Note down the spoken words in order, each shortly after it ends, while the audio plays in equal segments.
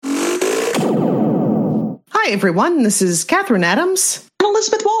Hi, everyone. This is Catherine Adams. And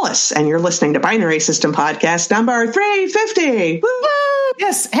Elizabeth Wallace, and you're listening to Binary System Podcast number 350. Woo!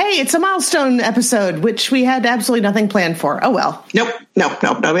 Yes. Hey, it's a milestone episode, which we had absolutely nothing planned for. Oh, well. Nope.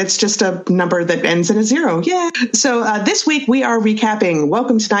 It's just a number that ends in a 0. Yeah. So this week we are recapping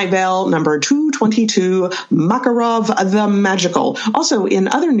Welcome to Night Vale number 222, Makarov the Magical. Also, in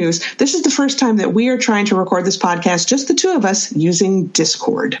other news, this is the first time that we are trying to record this podcast, just the two of us, using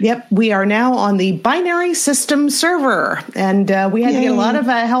Discord. Yep. We are now on the Binary System server, and we had to get a lot of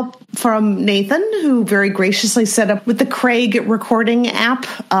help from Nathan, who very graciously set up with the Craig recording app.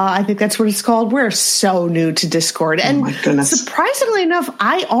 I think that's what it's called. We're so new to Discord. And oh my goodness. Surprisingly enough,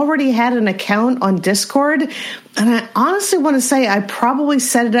 I already had an account on Discord. And I honestly want to say I probably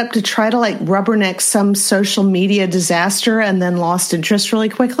set it up to try to rubberneck some social media disaster and then lost interest really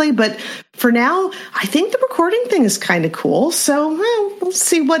quickly. But for now, I think the recording thing is kind of cool. So we'll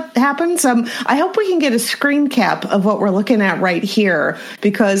see what happens. I hope we can get a screen cap of what we're looking at right here,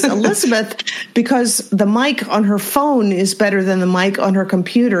 because Elizabeth, because the mic on her phone is better than the mic on her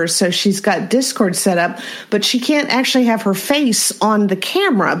computer. So she's got Discord set up, but she can't actually have her face on the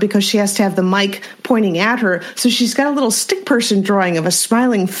camera because she has to have the mic pointing at her. So she's got a little stick person drawing of a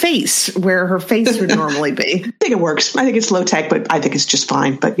smiling face where her face would normally be. I think it works. I think it's low tech, but I think it's just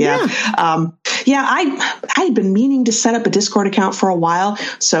fine. But yeah. I'd been meaning to set up a Discord account for a while.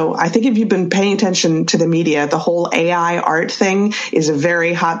 So I think if you've been paying attention to the media, the whole AI art thing is a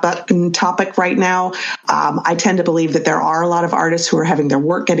very hot button topic right now. I tend to believe that there are a lot of artists who are having their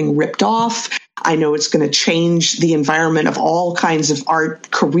work getting ripped off. I know it's going to change the environment of all kinds of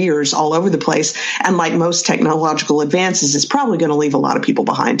art careers all over the place. And like most technological advances, it's probably going to leave a lot of people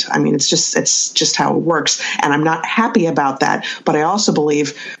behind. I mean, it's just how it works. And I'm not happy about that. But I also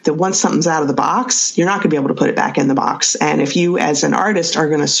believe that once something's out of the box, you're not going to be able to put it back in the box. And if you as an artist are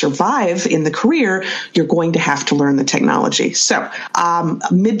going to survive in the career, you're going to have to learn the technology. So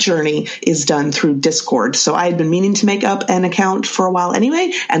Midjourney is done through Discord. So I had been meaning to make up an account for a while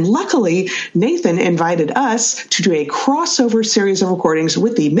anyway. And luckily, Nathan invited us to do a crossover series of recordings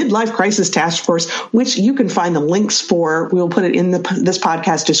with the Midlife Crisis Task Force, which you can find the links for. We'll put it in this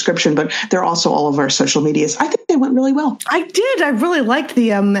podcast description, but they're also all of our social medias. I think they went really well. I did. I really liked the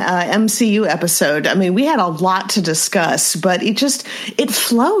MCU episode. I mean, we had a lot to discuss, but it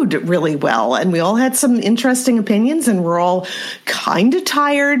flowed really well. And we all had some interesting opinions, and we're all kind of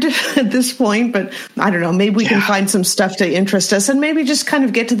tired at this point, but I don't know, maybe we can find some stuff to interest us and maybe just kind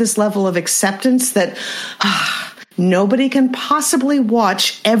of get to this level of acceptance that nobody can possibly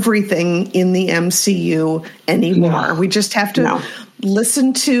watch everything in the MCU anymore. No. We just have to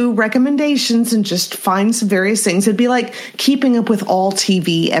listen to recommendations and just find some various things. It'd be like keeping up with all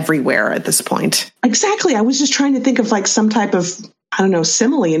TV everywhere at this point. Exactly. I was just trying to think of some type of,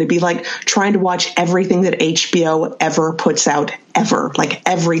 simile, and it'd be like trying to watch everything that HBO ever puts out ever, like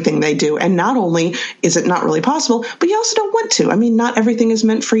everything they do. And not only is it not really possible, but you also don't want to. I mean, not everything is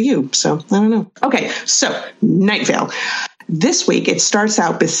meant for you. So I don't know. Okay. So Night Vale. This week, it starts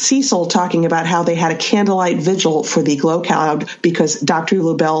out with Cecil talking about how they had a candlelight vigil for the Glow Cloud because Dr.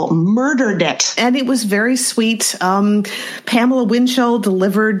 Lubell murdered it. And it was very sweet. Pamela Winchell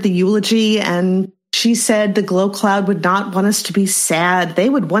delivered the eulogy, and she said the Glow Cloud would not want us to be sad. They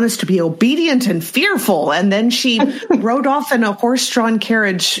would want us to be obedient and fearful. And then she rode off in a horse-drawn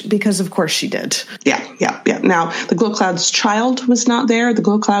carriage because, of course, she did. Yeah. Now, the Glow Cloud's child was not there. The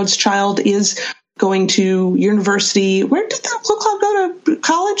Glow Cloud's child is going to university. Where did the Glow Cloud go to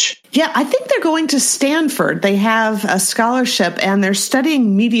college? Yeah, I think they're going to Stanford. They have a scholarship and they're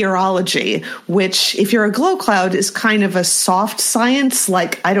studying meteorology, which, if you're a Glow Cloud, is kind of a soft science,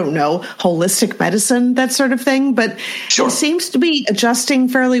 like, I don't know, holistic medicine, that sort of thing. But sure. He seems to be adjusting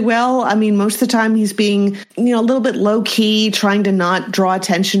fairly well. I mean, most of the time he's being, a little bit low key, trying to not draw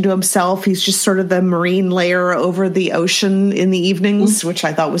attention to himself. He's just sort of the marine layer over the ocean in the evenings, which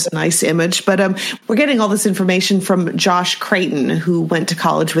I thought was a nice image. But we're getting all this information from Josh Creighton, who went to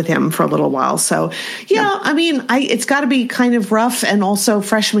college with him for a little while. So, I mean, it's got to be kind of rough. And also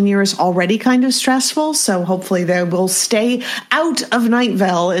freshman year is already kind of stressful. So hopefully they will stay out of Night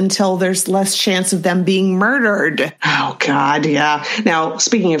Vale until there's less chance of them being murdered. Oh, God, yeah. Now,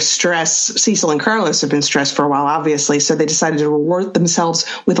 speaking of stress, Cecil and Carlos have been stressed for a while, obviously. So they decided to reward themselves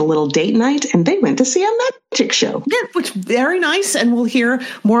with a little date night, and they went to see a magic show. Yeah, which very nice. And we'll hear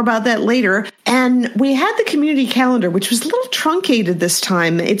more about that later. And we had the community calendar, which was a little truncated this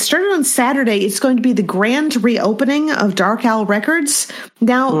time. It started on Saturday. It's going to be the grand reopening of Dark Owl Records.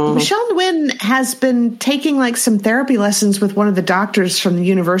 Now, Michelle Nguyen has been taking some therapy lessons with one of the doctors from the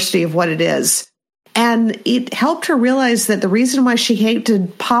University of What It Is. And it helped her realize that the reason why she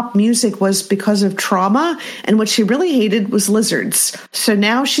hated pop music was because of trauma, and what she really hated was lizards. So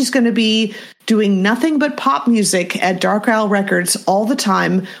now she's going to be doing nothing but pop music at Dark Owl Records all the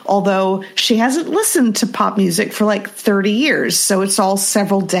time, although she hasn't listened to pop music for like 30 years. So it's all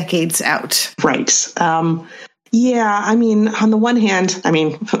several decades out. Right. Yeah, I mean, on the one hand, I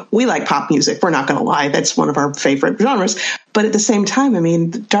mean, we like pop music. We're not going to lie. That's one of our favorite genres. But at the same time, I mean,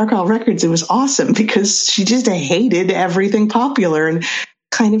 Dark Owl Records, it was awesome because she just hated everything popular, and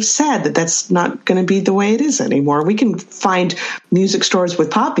kind of sad that that's not going to be the way it is anymore. We can find music stores with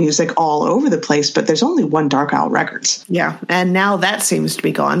pop music all over the place, but there's only one Dark Owl Records. Yeah, and now that seems to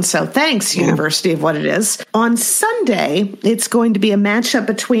be gone. So thanks, University of What It Is. On Sunday, it's going to be a matchup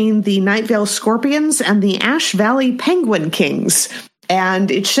between the Night Vale Scorpions and the Ash Valley Penguin Kings.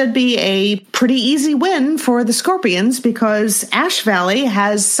 And it should be a pretty easy win for the Scorpions because Ash Valley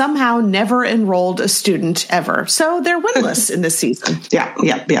has somehow never enrolled a student ever. So they're winless in this season. Yeah.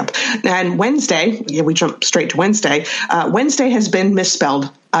 And Wednesday, we jump straight to Wednesday. Wednesday has been misspelled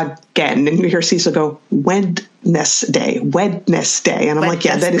again. And you hear Cecil go, Wednesday. And I'm like,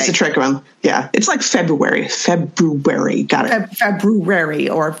 yeah, that is the trick one. Yeah, it's like February. Got it. February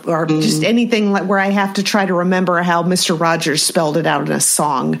or just anything like where I have to try to remember how Mr. Rogers spelled it out in a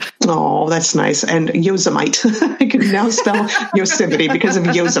song. Oh, that's nice. And Yosemite. I can now spell Yosemite because of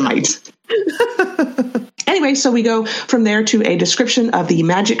Yosemite. Anyway, so we go from there to a description of the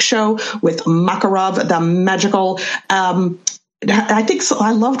magic show with Makarov the Magical. I think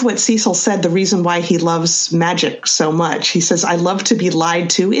I loved what Cecil said, the reason why he loves magic so much. He says, I love to be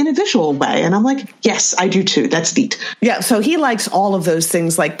lied to in a visual way. And I'm like, yes, I do too. That's neat. Yeah, so he likes all of those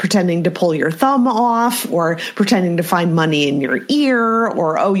things, like pretending to pull your thumb off or pretending to find money in your ear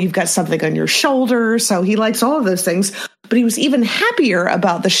or, oh, you've got something on your shoulder. So he likes all of those things. But he was even happier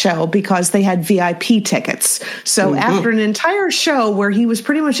about the show because they had VIP tickets. So after an entire show where he was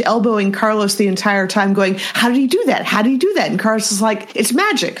pretty much elbowing Carlos the entire time going, how did he do that? How did he do that? And Carlos is like, it's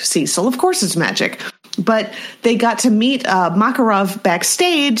magic, Cecil. Of course it's magic. But they got to meet Makarov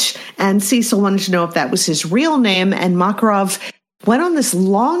backstage, and Cecil wanted to know if that was his real name. And Makarov went on this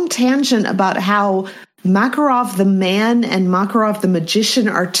long tangent about how Makarov the man and Makarov the magician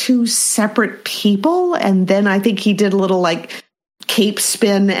are two separate people. And then I think he did a little like cape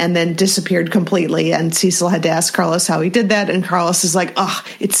spin and then disappeared completely. And Cecil had to ask Carlos how he did that. And Carlos is like, oh,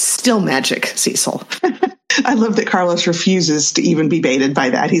 it's still magic, Cecil. I love that Carlos refuses to even be baited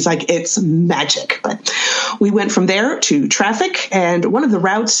by that. He's like, it's magic. But we went from there to traffic, and one of the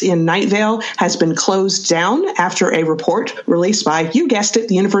routes in Night Vale has been closed down after a report released by, you guessed it,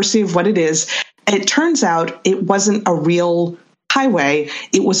 the University of What It Is. It turns out it wasn't a real highway.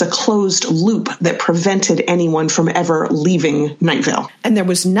 It was a closed loop that prevented anyone from ever leaving Night Vale. And there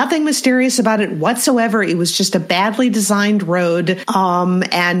was nothing mysterious about it whatsoever. It was just a badly designed road.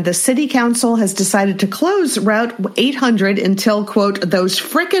 And the city council has decided to close Route 800 until, quote, those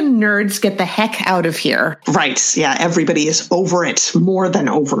frickin' nerds get the heck out of here. Right. Yeah, everybody is over it, more than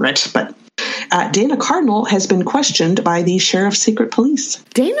over it. But Dana Cardinal has been questioned by the Sheriff's Secret Police.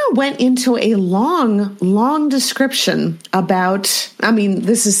 Dana went into a long description about, I mean,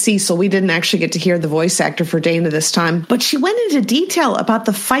 this is Cecil. We didn't actually get to hear the voice actor for Dana this time, but she went into detail about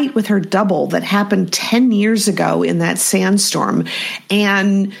the fight with her double that happened 10 years ago in that sandstorm.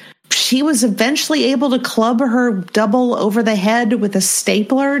 And she was eventually able to club her double over the head with a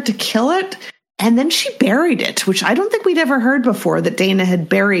stapler to kill it. And then she buried it, which I don't think we'd ever heard before, that Dana had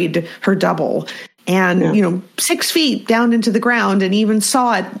buried her double and, 6 feet down into the ground, and even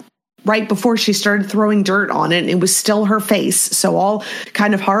saw it right before she started throwing dirt on it. And it was still her face. So all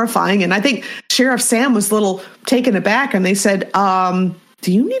kind of horrifying. And I think Sheriff Sam was a little taken aback, and they said,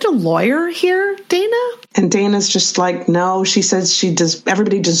 do you need a lawyer here, Dana? And Dana's just like, no, she says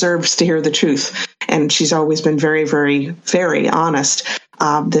everybody deserves to hear the truth. And she's always been very, very, very honest.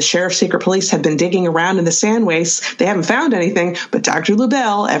 The Sheriff's Secret Police have been digging around in the sand wastes. They haven't found anything, but Dr.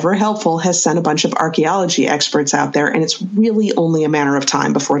 LaBelle, ever helpful, has sent a bunch of archaeology experts out there, and it's really only a matter of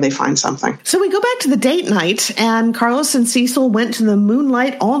time before they find something. So we go back to the date night, and Carlos and Cecil went to the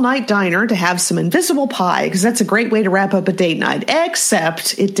Moonlight All-Night Diner to have some invisible pie, because that's a great way to wrap up a date night,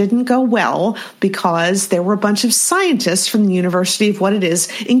 except it didn't go well because there were a bunch of scientists from the University of What It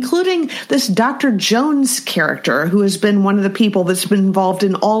Is, including this Dr. Jones character, who has been one of the people that's been involved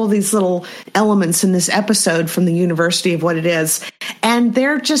in all of these little elements in this episode from the University of What It Is. And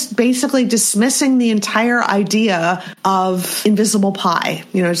they're just basically dismissing the entire idea of invisible pie.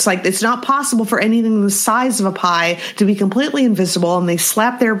 It's like it's not possible for anything the size of a pie to be completely invisible. And they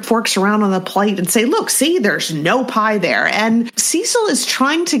slap their forks around on the plate and say, look, see, there's no pie there. And Cecil is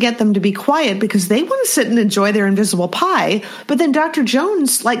trying to get them to be quiet because they want to sit and enjoy their invisible pie. But then Dr.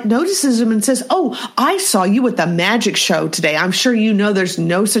 Jones notices him and says, oh, I saw you at the magic show today. I'm sure you know there's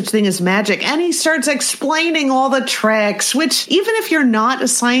no such thing as magic. And he starts explaining all the tricks, which even if you're not a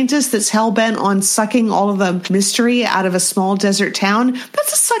scientist that's hell-bent on sucking all of the mystery out of a small desert town,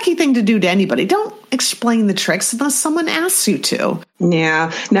 that's a sucky thing to do to anybody. Don't explain the tricks unless someone asks you to.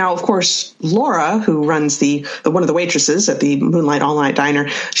 Yeah. Now, of course, Laura, who runs the one of the waitresses at the Moonlight All Night Diner,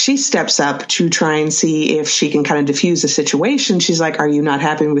 she steps up to try and see if she can kind of diffuse the situation. She's like, are you not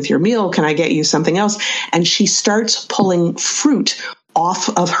happy with your meal? Can I get you something else? And she starts pulling fruit off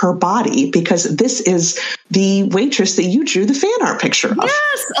of her body because this is the waitress that you drew the fan art picture of.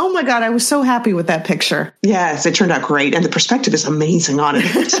 Yes. Oh my God. I was so happy with that picture. Yes. It turned out great. And the perspective is amazing on it.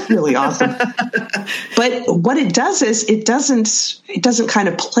 It's really awesome. But what it does is it doesn't kind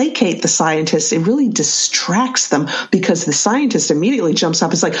of placate the scientists. It really distracts them because the scientist immediately jumps up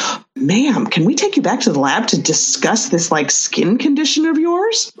and is like, ma'am, can we take you back to the lab to discuss this skin condition of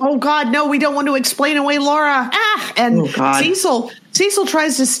yours? Oh God, no, we don't want to explain away Laura. And Cecil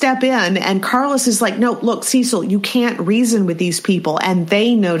tries to step in and Carlos is like, no, look, Cecil, you can't reason with these people. And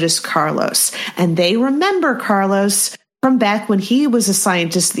they notice Carlos and they remember Carlos from back when he was a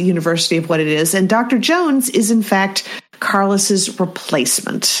scientist at the University of What It Is. And Dr. Jones is, in fact, Carlos's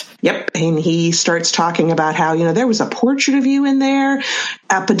replacement. Yep. And he starts talking about how, there was a portrait of you in there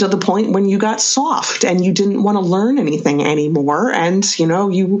up until the point when you got soft and you didn't want to learn anything anymore. And,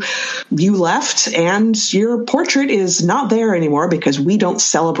 you left and your portrait is not there anymore because we don't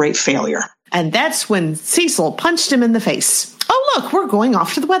celebrate failure. And that's when Cecil punched him in the face. Oh, look, we're going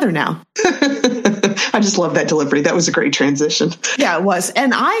off to the weather now. I just love that delivery. That was a great transition. Yeah, it was.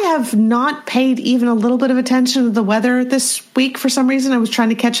 And I have not paid even a little bit of attention to the weather this week for some reason. I was trying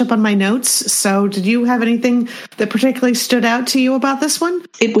to catch up on my notes. So did you have anything that particularly stood out to you about this one?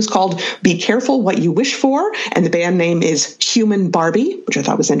 It was called Be Careful What You Wish For. And the band name is Human Barbie, which I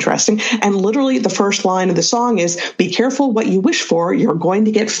thought was interesting. And literally the first line of the song is, be careful what you wish for. You're going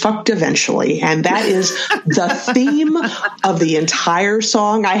to get fucked eventually. And that is the theme of the entire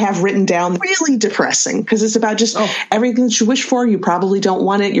song. I have written down really depressing because it's about just everything that you wish for. You probably don't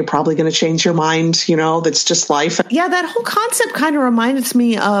want it. You're probably going to change your mind. That's just life. Yeah, that whole concept kind of reminds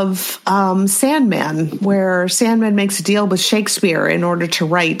me of Sandman, where Sandman makes a deal with Shakespeare in order to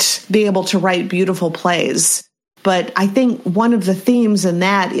be able to write beautiful plays. But I think one of the themes in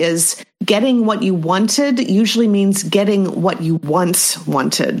that is getting what you wanted usually means getting what you once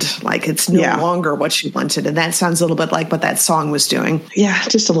wanted. Like it's no longer what you wanted. And that sounds a little bit like what that song was doing. Yeah,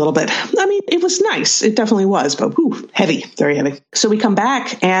 just a little bit. I mean, it was nice. It definitely was, but heavy, very heavy. So we come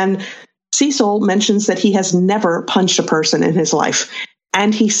back and Cecil mentions that he has never punched a person in his life.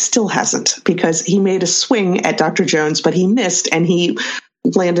 And he still hasn't because he made a swing at Dr. Jones, but he missed and he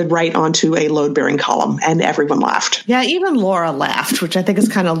landed right onto a load-bearing column, and everyone laughed. Yeah, even Laura laughed, which I think is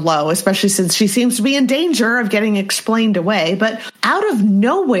kind of low, especially since she seems to be in danger of getting explained away. But out of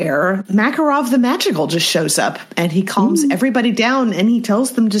nowhere, Makarov the Magical just shows up, and he calms everybody down, and he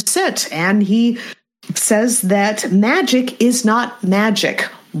tells them to sit, and he says that magic is not magic.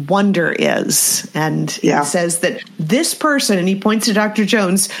 Wonder is. And he says that this person, and he points to Dr.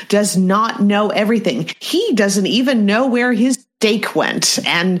 Jones, does not know everything. He doesn't even know where his steak went.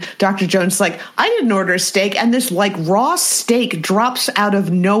 And Dr. Jones is like, I didn't order a steak. And this raw steak drops out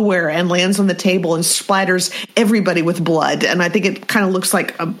of nowhere and lands on the table and splatters everybody with blood. And I think it kind of looks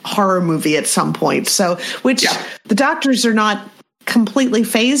like a horror movie at some point. So, the doctors are not completely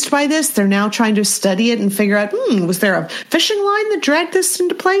fazed by this. They're now trying to study it and figure out, was there a fishing line that dragged this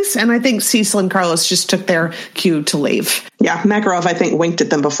into place? And I think Cecil and Carlos just took their cue to leave. Yeah, Makarov, I think, winked at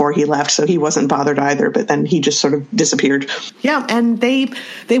them before he left, so he wasn't bothered either, but then he just sort of disappeared. Yeah, and they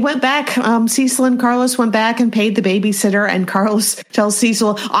went back. Cecil and Carlos went back and paid the babysitter, and Carlos tells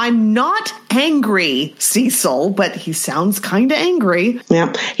Cecil, I'm not angry, Cecil, but he sounds kind of angry.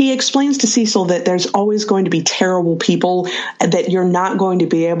 Yeah, he explains to Cecil that there's always going to be terrible people, that you're not going to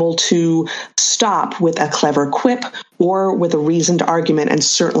be able to stop with a clever quip or with a reasoned argument, and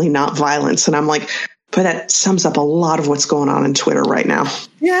certainly not violence. And I'm like, but that sums up a lot of what's going on Twitter right now.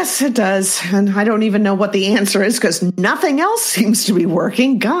 Yes, it does. And I don't even know what the answer is because nothing else seems to be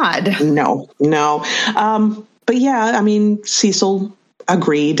working. God. No. But yeah, I mean, Cecil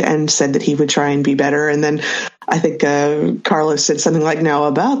agreed and said that he would try and be better. And then I think Carlos said something like, now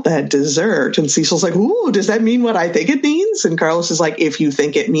about that dessert. And Cecil's like, ooh, does that mean what I think it means? And Carlos is like, if you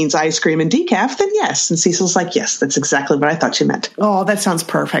think it means ice cream and decaf, then yes. And Cecil's like, yes, that's exactly what I thought you meant. Oh, that sounds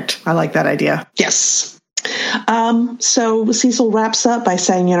perfect. I like that idea. Yes. So Cecil wraps up by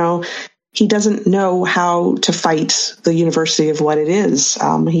saying, he doesn't know how to fight the university of what it is.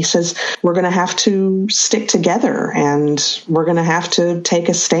 He says, we're going to have to stick together and we're going to have to take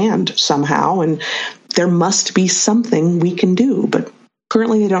a stand somehow. And there must be something we can do. But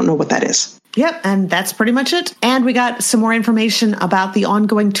currently they don't know what that is. Yep, and that's pretty much it. And we got some more information about the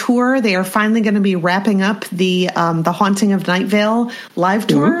ongoing tour. They are finally going to be wrapping up the Haunting of Night Vale live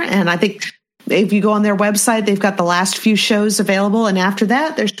tour. Mm-hmm. And I think if you go on their website, they've got the last few shows available. And after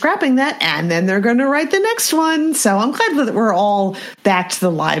that, they're scrapping that. And then they're going to write the next one. So I'm glad that we're all back to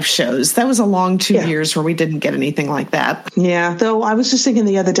the live shows. That was a long 2 years where we didn't get anything like that. Yeah, though I was just thinking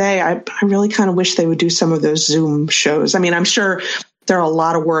the other day, I really kind of wish they would do some of those Zoom shows. I mean, I'm sure they're a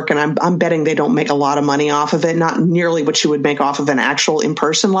lot of work, and I'm betting they don't make a lot of money off of it. Not nearly what you would make off of an actual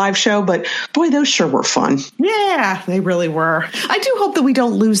in-person live show, but boy, those sure were fun. Yeah, they really were. I do hope that we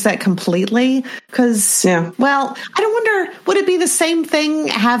don't lose that completely, because, well, I don't wonder, would it be the same thing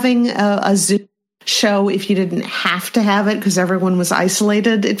having a Zoom show if you didn't have to have it because everyone was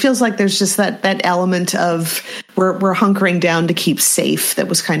isolated? It feels like there's just that element of we're hunkering down to keep safe that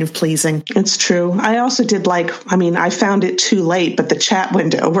was kind of pleasing. It's true. I also did I found it too late, but the chat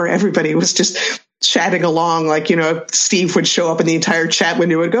window where everybody was just chatting along, Steve would show up and the entire chat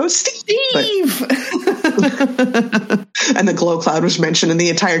window would go, Steve! And the glow cloud was mentioned and the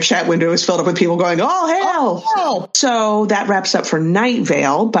entire chat window was filled up with people going, oh, hell! Oh. So that wraps up for Night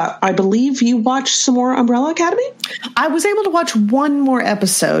Vale, but I believe you watched some more Umbrella Academy? I was able to watch one more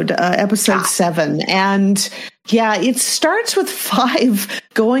episode, episode 7, and yeah, it starts with 5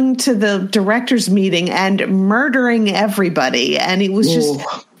 going to the director's meeting and murdering everybody, and it was just...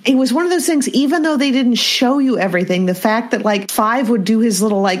 It was one of those things, even though they didn't show you everything, the fact that 5 would do his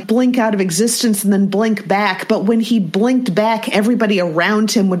little blink out of existence and then blink back. But when he blinked back, everybody around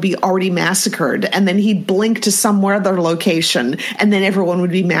him would be already massacred. And then he'd blink to some other location and then everyone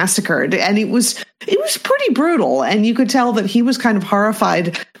would be massacred. And it was pretty brutal. And you could tell that he was kind of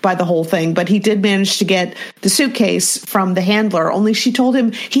horrified by the whole thing. But he did manage to get the suitcase from the handler, only she told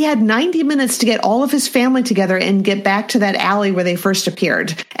him he had 90 minutes to get all of his family together and get back to that alley where they first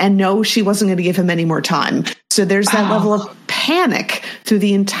appeared. And no, she wasn't going to give him any more time. So there's that level of panic through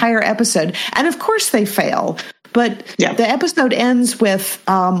the entire episode. And of course they fail. But the episode ends with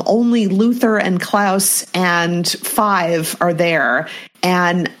only Luther and Klaus and 5 are there.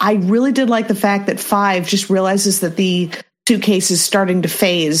 And I really did like the fact that 5 just realizes that the suitcase is starting to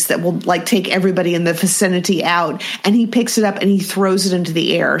phase that will take everybody in the vicinity out. And he picks it up and he throws it into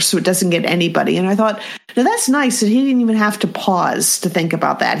the air so it doesn't get anybody. And I thought, now that's nice that he didn't even have to pause to think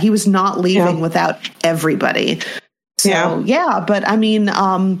about that. He was not leaving without everybody. So, but I mean,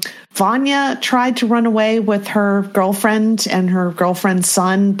 Vanya tried to run away with her girlfriend and her girlfriend's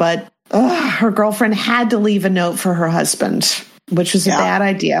son, but her girlfriend had to leave a note for her husband, which was a bad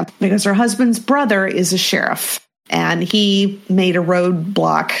idea because her husband's brother is a sheriff and he made a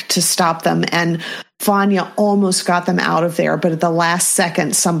roadblock to stop them. And Vanya almost got them out of there, but at the last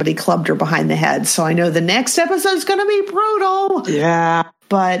second, somebody clubbed her behind the head. So I know the next episode is going to be brutal. Yeah.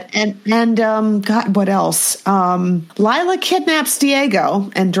 But, God, what else? Lila kidnaps Diego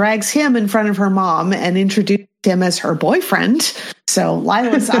and drags him in front of her mom and introduces him as her boyfriend. So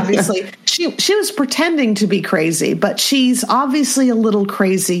Lila's obviously, she was pretending to be crazy, but she's obviously a little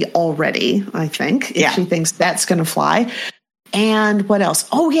crazy already, I think, if she thinks that's going to fly. And what else?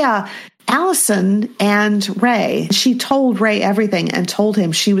 Oh, yeah. Allison and Ray, she told Ray everything and told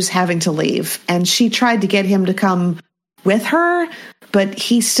him she was having to leave. And she tried to get him to come with her, but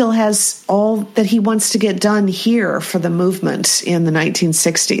he still has all that he wants to get done here for the movement in the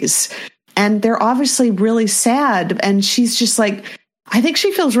 1960s. And they're obviously really sad. And she's just I think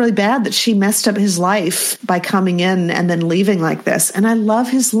she feels really bad that she messed up his life by coming in and then leaving like this. And I love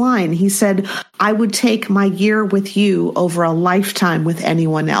his line. He said, I would take my year with you over a lifetime with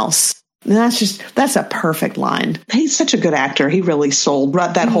anyone else. And that's a perfect line. He's such a good actor. He really sold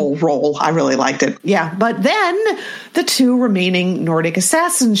that whole role. I really liked it. Yeah. But then the 2 remaining Nordic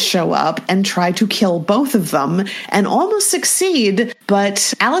assassins show up and try to kill both of them and almost succeed.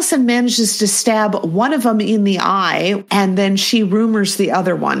 But Allison manages to stab one of them in the eye and then she rumors the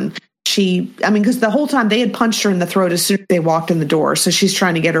other one. because the whole time they had punched her in the throat as soon as they walked in the door. So she's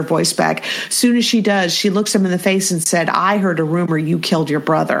trying to get her voice back. As soon as she does, she looks him in the face and said, "I heard a rumor you killed your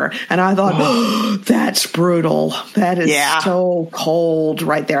brother." And I thought, oh, that's brutal. That is so cold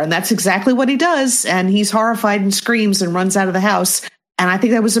right there. And that's exactly what he does. And he's horrified and screams and runs out of the house. And I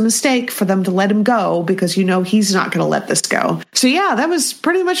think that was a mistake for them to let him go because, he's not going to let this go. So, yeah, that was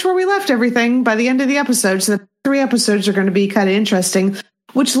pretty much where we left everything by the end of the episode. So the 3 episodes are going to be kind of interesting,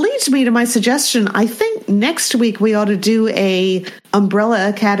 which leads me to my suggestion. I think next week we ought to do a Umbrella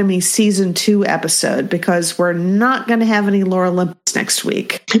Academy Season 2 episode because we're not going to have any Lore Olympus next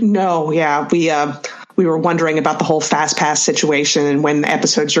week. No, yeah. We were wondering about the whole Fast Pass situation and when the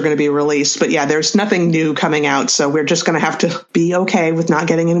episodes are going to be released. But yeah, there's nothing new coming out. So we're just going to have to be okay with not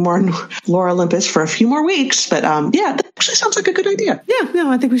getting any more Lore Olympus for a few more weeks. But yeah, that actually sounds like a good idea. Yeah, no,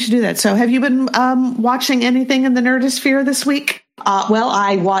 I think we should do that. So have you been watching anything in the Nerdosphere this week? Well,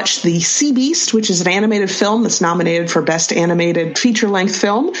 I watched The Sea Beast, which is an animated film that's nominated for Best Animated Feature-Length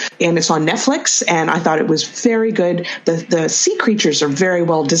Film, and it's on Netflix, and I thought it was very good. The sea creatures are very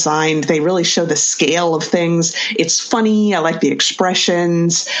well designed. They really show the scale of things. It's funny. I like the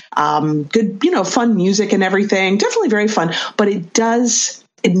expressions. Good, fun music and everything. Definitely very fun, but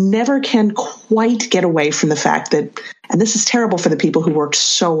it never can quite get away from the fact that, and this is terrible for the people who worked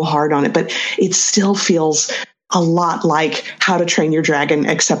so hard on it, but it still feels a lot like How to Train Your Dragon,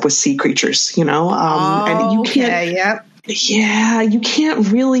 except with sea creatures, and you can't, you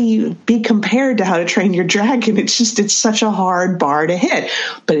can't really be compared to How to Train Your Dragon. It's such a hard bar to hit,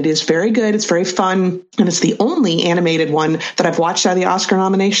 but it is very good. It's very fun. And it's the only animated one that I've watched out of the Oscar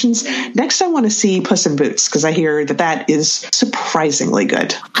nominations. Next, I want to see Puss in Boots because I hear that is surprisingly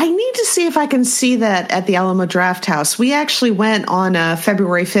good. I need to see if I can see that at the Alamo Drafthouse. We actually went on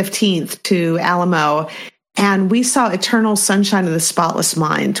February 15th to Alamo, and we saw Eternal Sunshine of the Spotless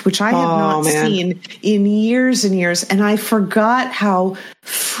Mind, which I have not seen in years and years. And I forgot how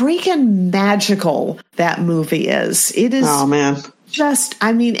freaking magical that movie is. It is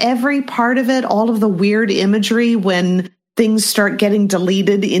every part of it, all of the weird imagery when things start getting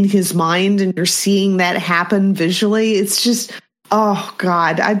deleted in his mind and you're seeing that happen visually. It's just, oh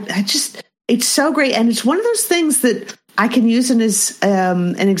God, it's so great. And it's one of those things that I can use as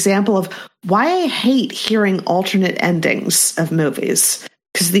an example of why I hate hearing alternate endings of movies.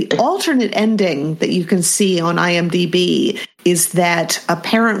 Because the alternate ending that you can see on IMDb is that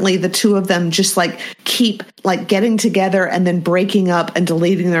apparently the two of them just keep getting together and then breaking up and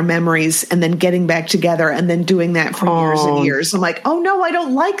deleting their memories and then getting back together and then doing that for years and years. I'm like, oh no, I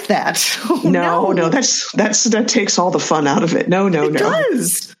don't like that. No, that takes all the fun out of it. No. It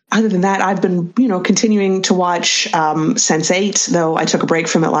does. Other than that, I've been, continuing to watch Sense8, though I took a break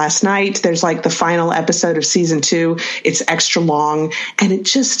from it last night. There's the final episode of season 2. It's extra long, and it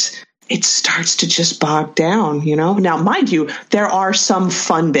starts to just bog down, Now, mind you, there are some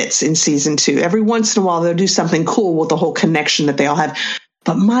fun bits in season 2. Every once in a while, they'll do something cool with the whole connection that they all have.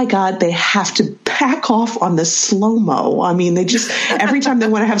 But my God, they have to back off on the slow-mo. I mean, they just, every time they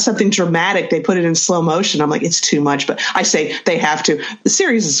want to have something dramatic, they put it in slow motion. I'm like, it's too much. But I say they have to. The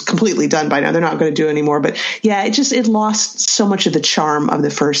series is completely done by now. They're not going to do it anymore. But yeah, it lost so much of the charm of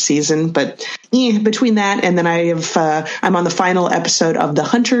the first season. But between that and then I'm on the final episode of The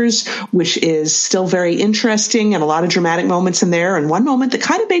Hunters, which is still very interesting and a lot of dramatic moments in there. And one moment that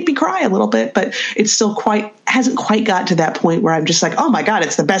kind of made me cry a little bit, but it's still hasn't quite got to that point where I'm just like, oh my God,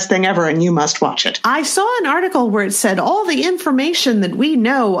 it's the best thing ever and you must watch it. I saw an article where it said all the information that we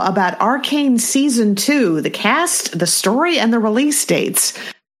know about Arcane Season 2, the cast, the story, and the release dates.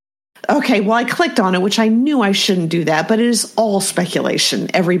 Okay, well, I clicked on it, which I knew I shouldn't do that, but it is all speculation,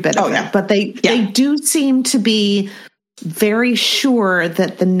 every bit of it. But they do seem to be very sure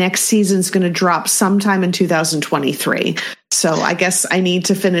that the next season's going to drop sometime in 2023. So I guess I need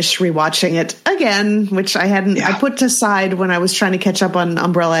to finish rewatching it again, which I hadn't. I put aside when I was trying to catch up on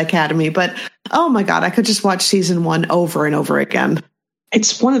Umbrella Academy. But oh my God, I could just watch season 1 over and over again.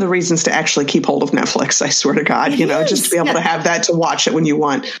 It's one of the reasons to actually keep hold of Netflix, I swear to God, just to be able to have that to watch it when you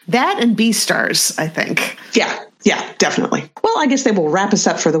want. That and Beastars, I think. Yeah, definitely. Well, I guess they will wrap us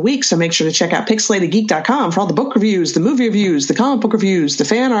up for the week, so make sure to check out pixelatedgeek.com for all the book reviews, the movie reviews, the comic book reviews, the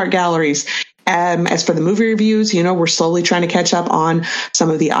fan art galleries. As for the movie reviews, we're slowly trying to catch up on some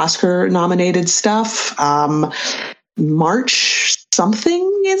of the Oscar-nominated stuff. March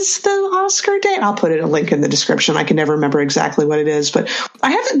something is the Oscar date. I'll put a link in the description. I can never remember exactly what it is, but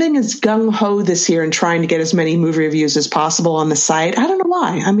I haven't been as gung-ho this year in trying to get as many movie reviews as possible on the site. I don't know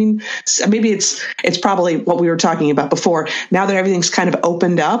why. I mean, maybe it's probably what we were talking about before. Now that everything's kind of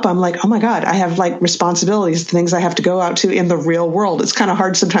opened up, I'm like, oh my God, I have like responsibilities, things I have to go out to in the real world. It's kind of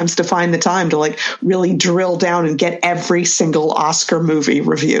hard sometimes to find the time to like really drill down and get every single Oscar movie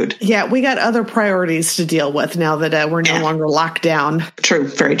reviewed. Yeah, we got other priorities to deal with now that we're no longer locked down. True,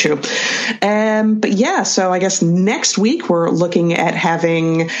 very true. But yeah, so I guess next week we're looking at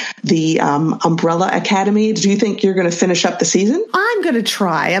having the Umbrella Academy. Do you think you're going to finish up the season? I'm going to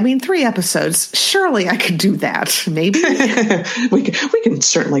try. I mean, 3 episodes. Surely I could do that. Maybe. we can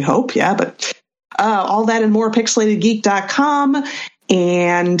certainly hope, yeah. But all that and more, pixelatedgeek.com.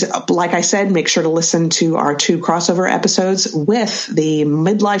 And like I said, make sure to listen to our 2 crossover episodes with the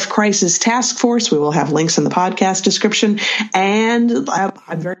Midlife Crisis Task Force. We will have links in the podcast description. And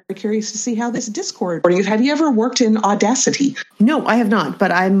I'm very curious to see how this Discord. Have you ever worked in Audacity? No, I have not.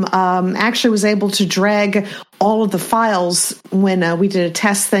 But I'm actually was able to drag all of the files when we did a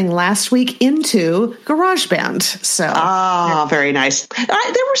test thing last week into GarageBand. So very nice. There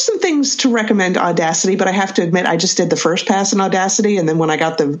were some things to recommend Audacity, but I have to admit I just did the first pass in Audacity, and then when I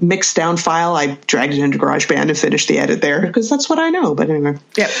got the mixed down file, I dragged it into GarageBand and finished the edit there because that's what I know. But anyway,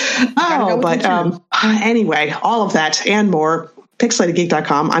 anyway, all of that and more.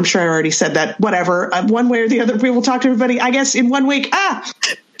 Pixelatedgeek.com. I'm sure I already said that. Whatever. One way or the other, we will talk to everybody, I guess, in 1 week. Talk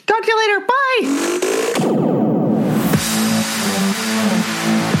to you later. Bye.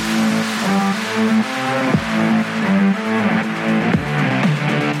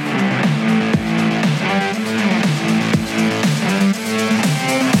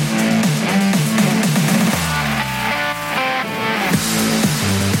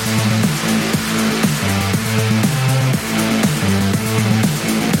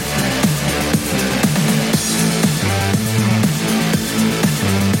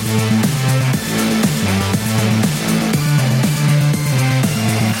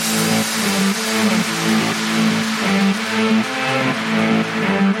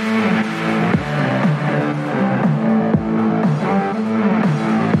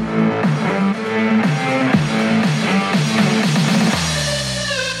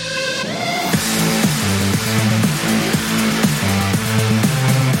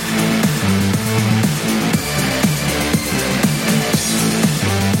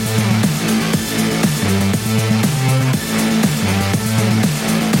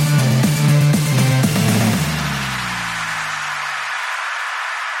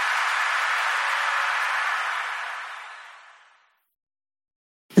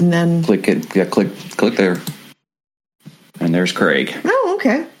 And then click it. Yeah, click there. And there's Craig. Oh,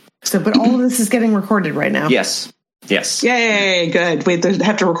 okay. So, but all of this is getting recorded right now. Yes. Yay, good. We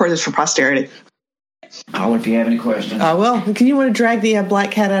have to record this for posterity. Oh, if you have any questions. Well, can you want to drag the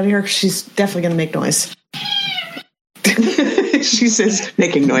black cat out of here? Because she's definitely going to make noise. She says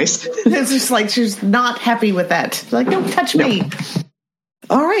making noise. It's just like she's not happy with that. Like, don't touch me.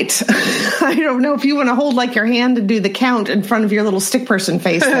 All right. I don't know if you want to hold like your hand and do the count in front of your little stick person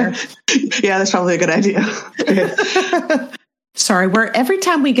face there. Yeah, that's probably a good idea. Sorry, where every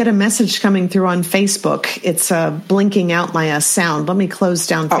time we get a message coming through on Facebook, it's blinking out my sound. Let me close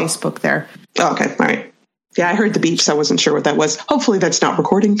down Facebook there. Oh, okay. All right. Yeah, I heard the beep, so I wasn't sure what that was. Hopefully that's not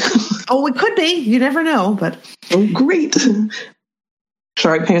recording. Oh, it could be. You never know, but... Oh, great.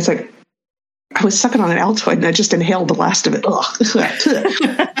 Sorry, hang on a second. I was sucking on an Altoid and I just inhaled the last of it.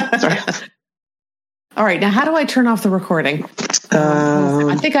 Sorry. All right, now how do I turn off the recording?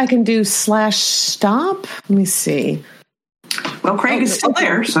 I think I can do /stop. Let me see. Well, Craig is still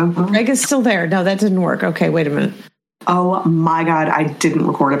there, so... Craig is still there. No, that didn't work. Okay, wait a minute. Oh my God, I didn't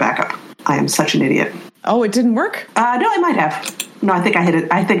record a backup. I am such an idiot. Oh, it didn't work? No, I might have. No, I think I hit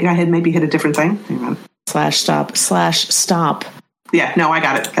it. I think I had maybe hit a different thing. Hang on. /stop. Yeah, no, I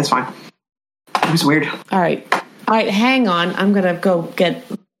got it. That's fine. It was weird. All right, hang on. I'm going to go get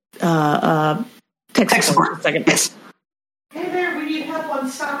tech support for a second. Yes. Hey there, we need help on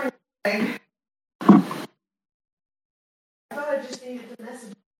stopping. I thought I just needed the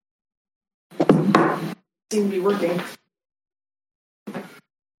message. Seemed to be working.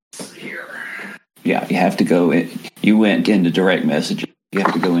 Here. Yeah, you have to go in. You went into direct message. You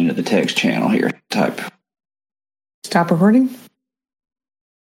have to go into the text channel here. Type. Stop recording?